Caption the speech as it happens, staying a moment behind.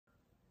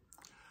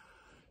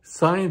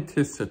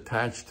Scientists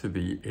attached to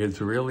the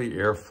Israeli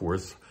Air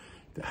Force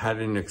had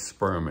an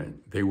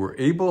experiment. They were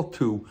able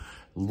to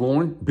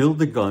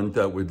build a gun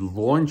that would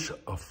launch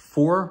a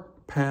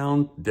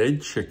 4-pound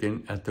dead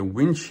chicken at the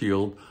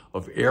windshield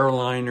of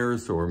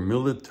airliners or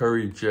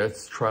military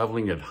jets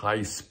traveling at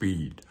high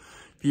speed.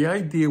 The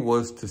idea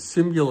was to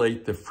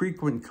simulate the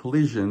frequent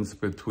collisions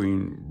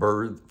between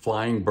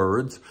flying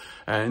birds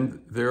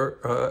and their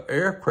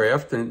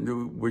aircraft,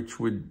 which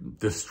would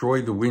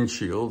destroy the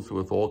windshields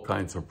with all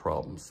kinds of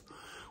problems.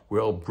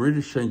 Well,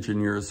 British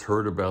engineers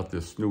heard about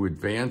this new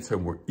advance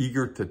and were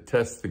eager to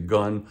test the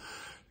gun.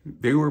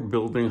 They were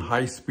building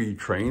high-speed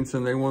trains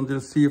and they wanted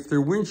to see if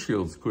their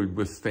windshields could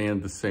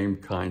withstand the same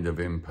kind of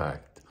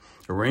impact.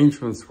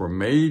 Arrangements were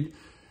made.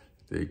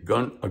 A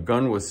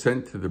gun was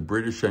sent to the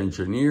British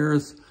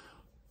engineers.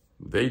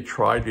 They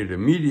tried it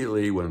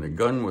immediately. When the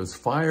gun was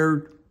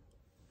fired,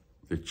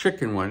 the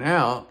chicken went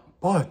out,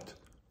 but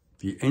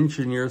the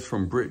engineers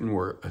from Britain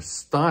were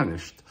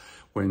astonished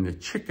when the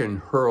chicken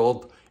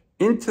hurled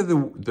into the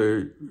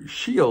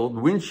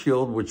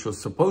windshield, which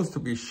was supposed to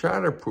be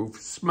shatterproof,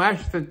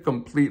 smashed it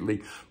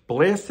completely,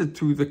 blasted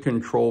through the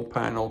control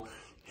panel,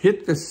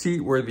 hit the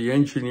seat where the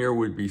engineer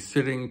would be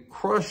sitting,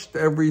 crushed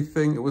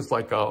everything. It was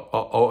like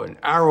an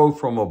arrow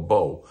from a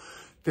bow.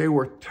 They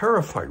were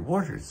terrified.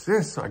 What is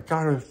this? I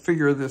gotta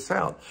figure this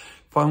out.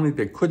 Finally,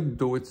 they couldn't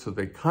do it, so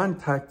they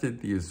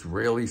contacted the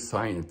Israeli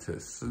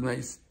scientists, and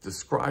they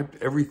described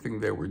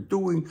everything they were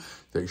doing.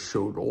 They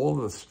showed all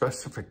the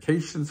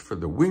specifications for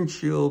the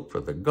windshield, for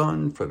the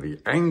gun, for the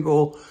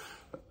angle,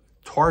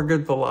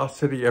 target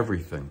velocity,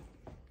 everything.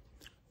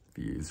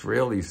 The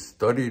Israelis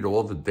studied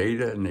all the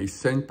data, and they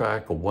sent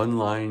back a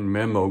one-line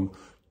memo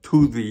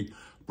to the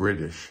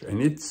British.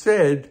 And it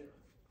said,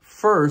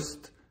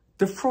 first,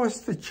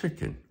 defrost the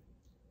chicken.